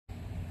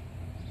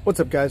What's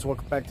up, guys?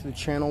 Welcome back to the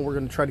channel. We're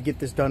going to try to get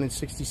this done in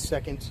 60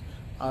 seconds.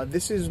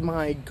 This is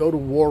my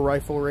go-to-war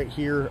rifle right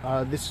here.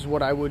 This is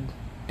what I would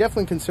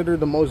definitely consider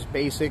the most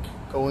basic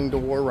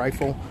going-to-war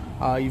rifle.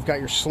 You've got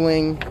your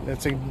sling.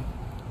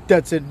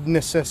 That's a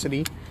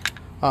necessity.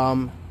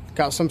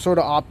 Got some sort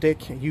of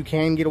optic. You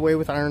can get away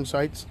with iron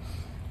sights.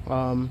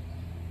 And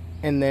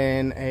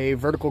then a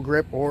vertical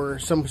grip or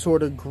some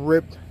sort of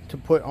grip to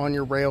put on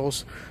your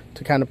rails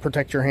to kind of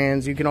protect your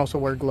hands. You can also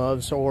wear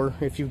gloves, or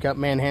if you've got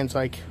man hands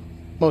like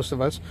most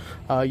of us,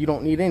 you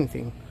don't need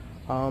anything.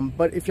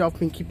 But if y'all have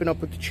been keeping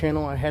up with the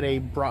channel, I had a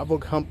Bravo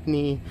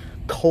Company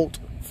Colt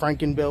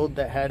Franken build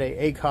that had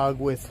a ACOG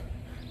with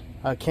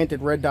a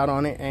canted red dot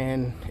on it,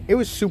 and it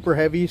was super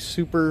heavy,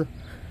 super,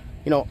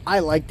 I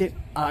liked it.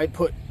 I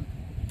put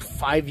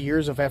 5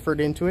 years of effort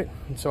into it,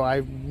 and so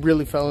I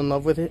really fell in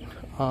love with it.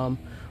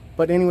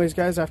 But anyways,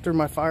 guys, after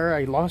my fire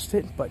I lost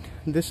it, but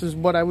this is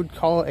what I would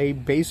call a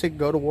basic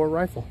go-to-war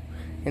rifle.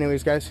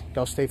 Anyways, guys,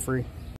 y'all stay free.